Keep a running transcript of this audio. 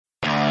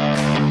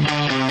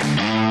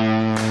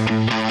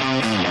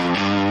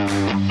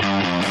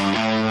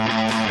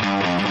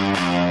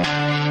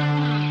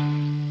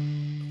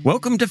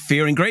Welcome to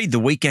Fear and Greed, the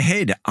week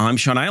ahead. I'm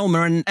Sean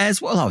Aylmer, and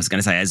as always,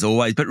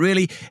 but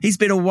really, he's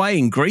been away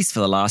in Greece for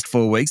the last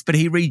 4 weeks, but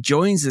he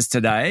rejoins us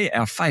today,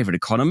 our favourite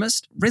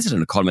economist,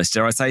 resident economist,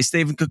 dare I say,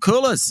 Stephen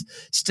Koukoulas.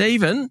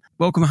 Stephen,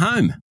 welcome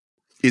home.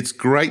 It's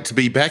great to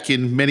be back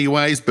in many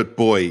ways, but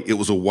boy, it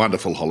was a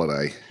wonderful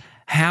holiday.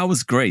 How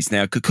was Greece?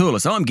 Now,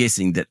 Koukoulas, I'm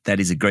guessing that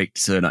is a Greek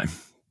surname.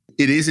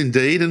 It is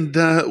indeed, and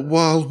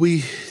while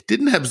we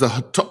didn't have the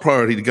top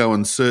priority to go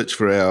and search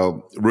for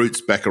our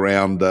roots back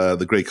around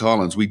the Greek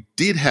islands, we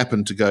did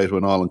happen to go to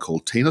an island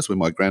called Tinos, where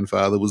my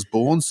grandfather was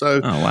born.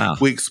 So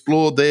we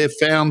explored there,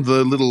 found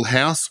the little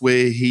house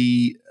where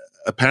he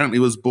apparently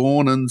was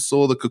born, and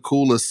saw the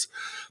Koukoulas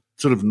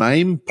sort of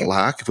name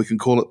plaque, if we can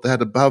call it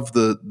that, above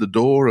the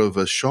door of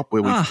a shop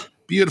where we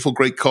beautiful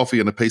Greek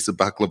coffee and a piece of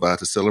baklava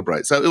to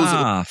celebrate. So it was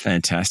a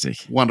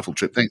fantastic, wonderful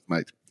trip. Thanks,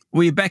 mate.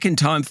 Were you back in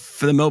time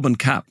for the Melbourne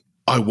Cup?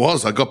 I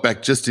was. I got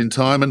back just in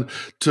time, and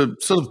to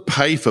sort of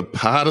pay for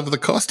part of the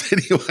cost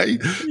anyway,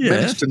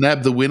 managed to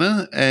nab the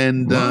winner.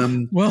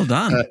 And well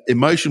done.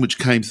 Emotion, which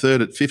came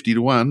third at 50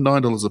 to 1,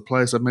 $9 a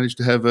place. I managed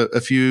to have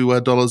a few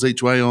dollars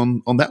each way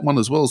on that one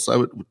as well.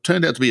 So it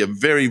turned out to be a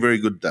very, very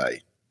good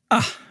day.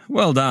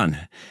 Well done.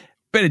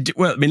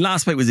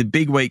 Last week was a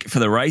big week for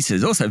the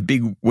races, also a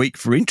big week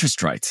for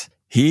interest rates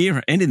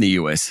here and in the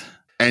US.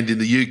 And in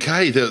the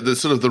UK, the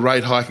sort of the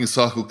rate hiking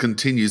cycle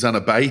continues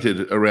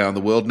unabated around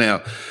the world.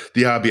 Now,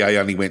 the RBA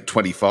only went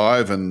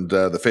 25 and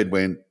the Fed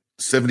went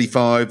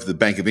 75. The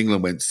Bank of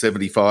England went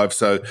 75.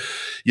 So,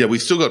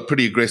 we've still got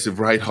pretty aggressive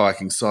rate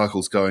hiking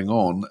cycles going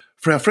on.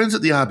 For our friends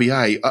at the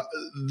RBA,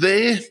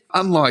 they're,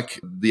 unlike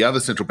the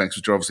other central banks,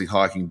 which are obviously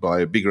hiking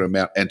by a bigger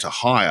amount and to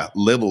higher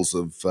levels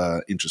of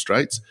interest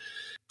rates,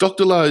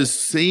 Dr. Lowe's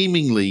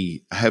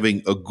seemingly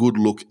having a good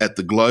look at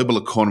the global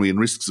economy and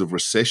risks of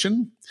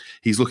recession.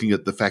 He's looking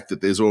at the fact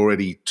that there's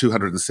already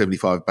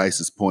 275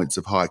 basis points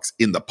of hikes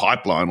in the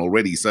pipeline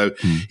already. So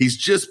he's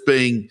just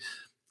being,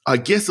 I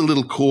guess, a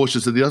little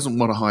cautious that he doesn't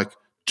want to hike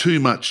too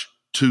much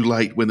too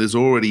late when there's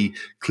already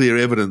clear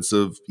evidence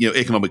of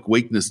economic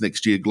weakness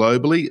next year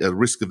globally, a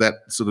risk of that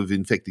sort of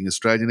infecting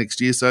Australia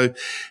next year. So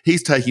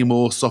he's taking a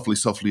more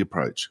softly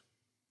approach.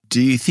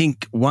 Do you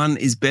think one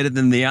is better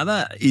than the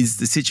other? Is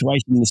the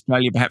situation in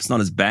Australia perhaps not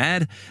as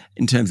bad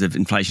in terms of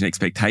inflation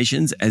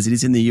expectations as it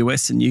is in the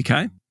US and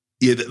UK?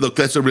 Yeah, look,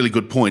 that's a really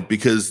good point,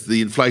 because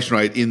the inflation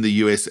rate in the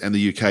US and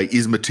the UK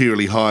is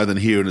materially higher than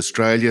here in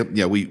Australia.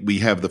 We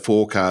have the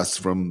forecasts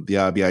from the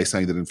RBA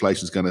saying that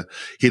inflation is going to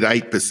hit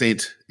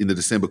 8% in the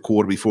December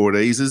quarter before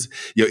it eases.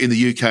 In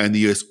the UK and the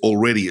US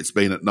already it's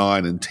been at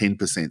 9 and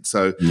 10%.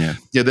 So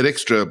that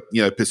extra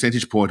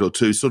percentage point or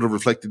two sort of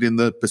reflected in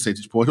the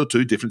percentage point or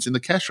two difference in the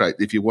cash rate,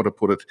 if you want to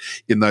put it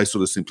in those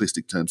sort of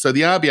simplistic terms. So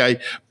the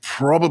RBA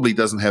probably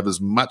doesn't have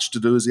as much to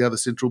do as the other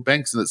central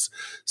banks, and it's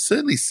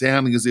certainly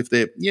sounding as if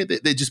they're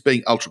just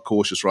being ultra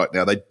cautious right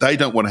now. They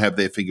don't want to have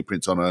their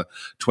fingerprints on a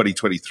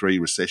 2023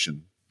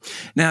 recession.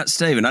 Now,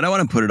 Stephen, I don't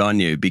want to put it on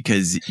you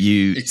because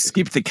you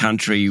skipped the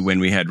country when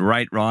we had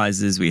rate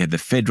rises, we had the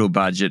federal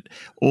budget,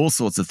 all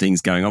sorts of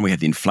things going on. We had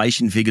the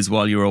inflation figures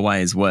while you were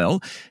away as well.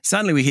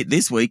 Suddenly we hit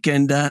this week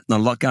and not a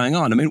lot going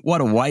on. I mean,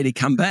 what a way to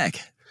come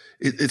back.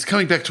 It's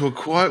coming back to a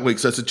quiet week,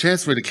 so it's a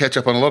chance for me to catch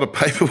up on a lot of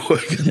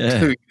paperwork and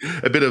do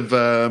a bit of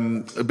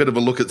a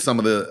look at some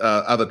of the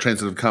other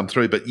trends that have come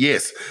through. But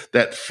yes,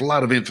 that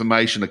flood of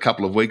information a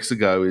couple of weeks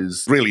ago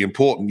is really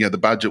important. The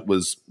budget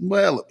was,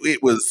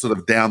 it was sort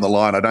of down the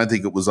line. I don't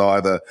think it was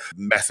either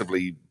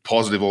massively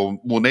positive or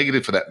more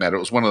negative for that matter. It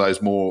was one of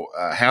those more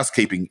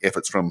housekeeping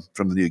efforts from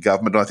the new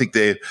government. I think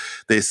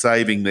they're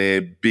saving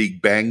their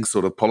big bang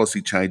sort of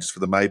policy changes for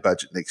the May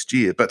budget next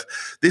year. But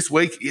this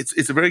week,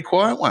 it's a very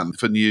quiet one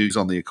for news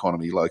on the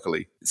economy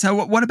locally. So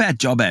what about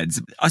job ads?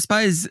 I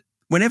suppose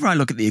whenever I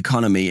look at the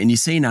economy and you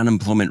see an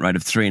unemployment rate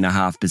of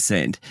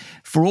 3.5%,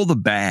 for all the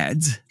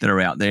bads that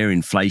are out there,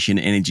 inflation,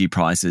 energy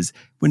prices,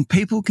 when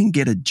people can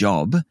get a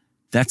job,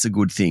 that's a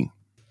good thing.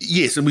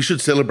 Yes, and we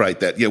should celebrate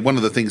that. One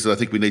of the things that I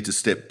think we need to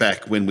step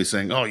back when we're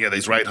saying,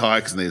 there's rate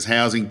hikes and there's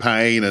housing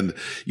pain and,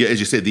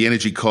 as you said, the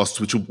energy costs,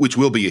 which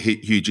will be a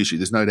huge issue.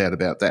 There's no doubt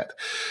about that.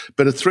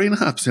 But a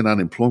 3.5%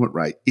 unemployment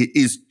rate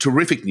is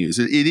terrific news.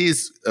 It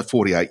is a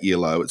 48-year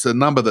low. It's a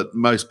number that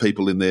most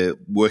people in their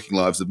working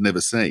lives have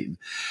never seen.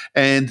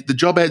 And the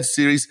job ads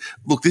series,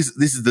 look, this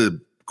is the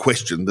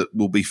question that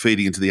will be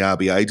feeding into the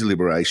RBA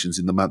deliberations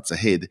in the months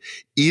ahead.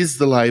 Is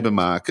the labour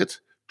market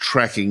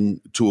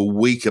tracking to a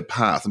weaker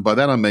path? And by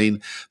that I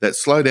mean that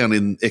slowdown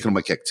in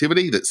economic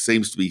activity that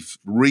seems to be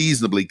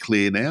reasonably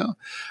clear now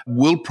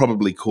will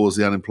probably cause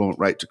the unemployment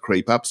rate to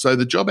creep up. So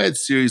the job ad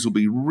series will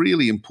be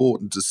really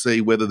important to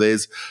see whether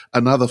there's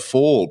another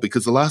fall,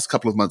 because the last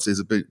couple of months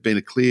there's been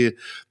a clear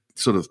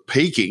sort of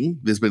peaking.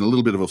 There's been a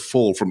little bit of a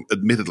fall from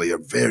admittedly a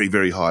very,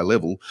 very high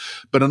level,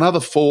 but another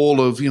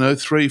fall of, 3,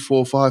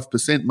 4,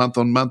 5% month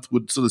on month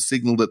would sort of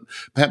signal that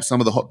perhaps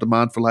some of the hot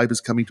demand for labour is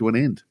coming to an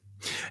end.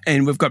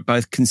 And we've got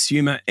both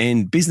consumer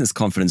and business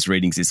confidence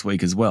readings this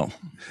week as well.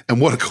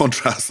 And what a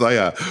contrast they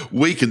are.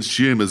 We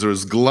consumers are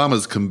as glum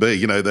as can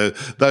be.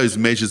 Those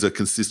measures are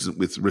consistent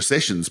with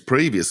recessions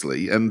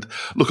previously. And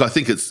look, I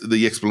think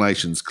the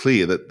explanation's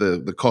clear that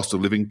the cost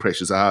of living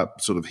pressures are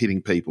sort of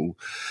hitting people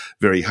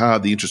very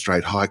hard. The interest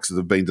rate hikes that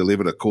have been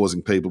delivered are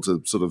causing people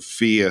to sort of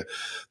fear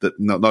that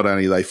not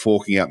only are they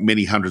forking out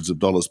many hundreds of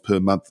dollars per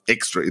month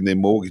extra in their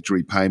mortgage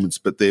repayments,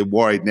 but they're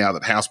worried now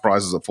that house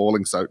prices are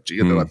falling. So,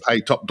 that I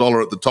pay top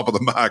dollar at the top of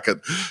the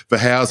market for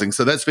housing.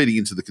 So that's feeding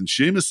into the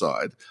consumer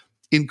side.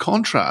 In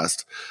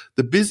contrast,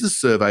 the business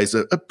surveys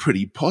are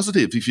pretty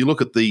positive. If you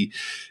look at the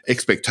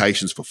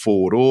expectations for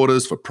forward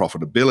orders, for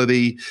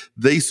profitability,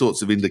 these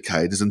sorts of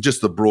indicators, and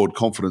just the broad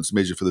confidence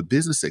measure for the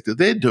business sector,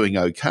 they're doing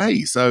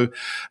okay. So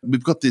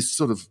we've got this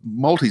sort of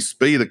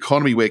multi-speed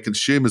economy where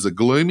consumers are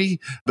gloomy,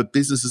 but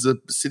businesses are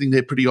sitting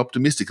there pretty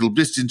optimistic. It'll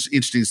be just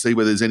interesting to see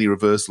whether there's any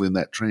reversal in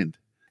that trend.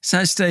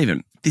 So,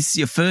 Stephen, this is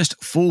your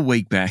first full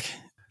week back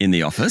in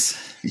the office.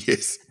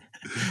 Yes.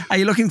 Are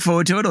you looking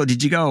forward to it, or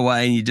did you go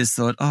away and you just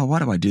thought, why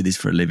do I do this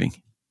for a living?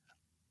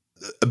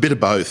 A bit of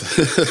both.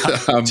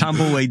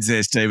 Tumbleweeds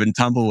there, Stephen,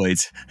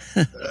 tumbleweeds.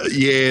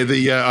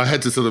 I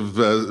had to sort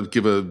of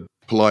give a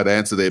polite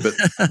answer there, but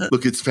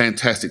look, it's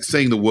fantastic.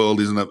 Seeing the world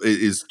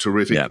is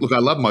terrific. Yeah. Look, I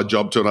love my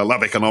job too, and I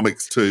love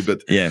economics too,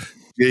 but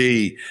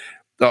gee,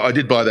 I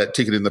did buy that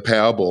ticket in the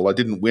Powerball. I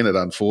didn't win it,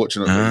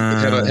 unfortunately.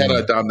 But had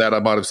I done that,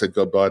 I might have said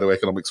goodbye to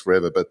economics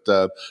forever. But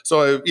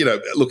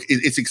look,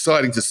 it's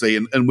exciting to see,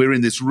 and we're in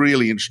this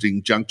really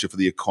interesting juncture for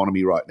the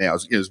economy right now,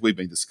 as we've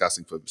been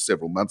discussing for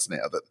several months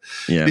now, that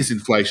this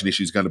inflation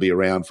issue is going to be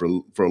around for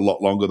a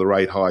lot longer. The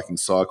rate hiking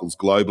cycles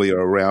globally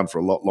are around for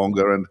a lot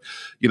longer, and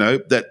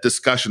that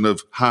discussion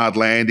of hard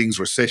landings,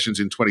 recessions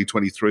in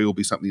 2023 will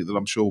be something that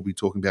I'm sure we'll be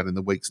talking about in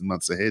the weeks and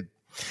months ahead.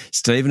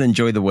 Stephen,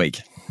 enjoy the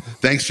week.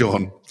 Thanks,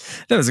 John.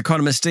 That was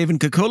economist Stephen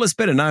Koukoulas,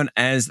 better known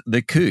as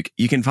The Kouk.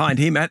 You can find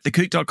him at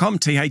thekouk.com,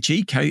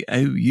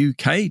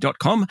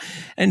 TheKouk.com,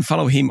 and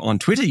follow him on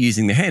Twitter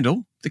using the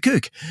handle The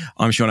Kouk.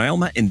 I'm Sean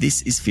Aylmer, and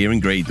this is Fear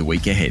and Greed, the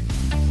week ahead.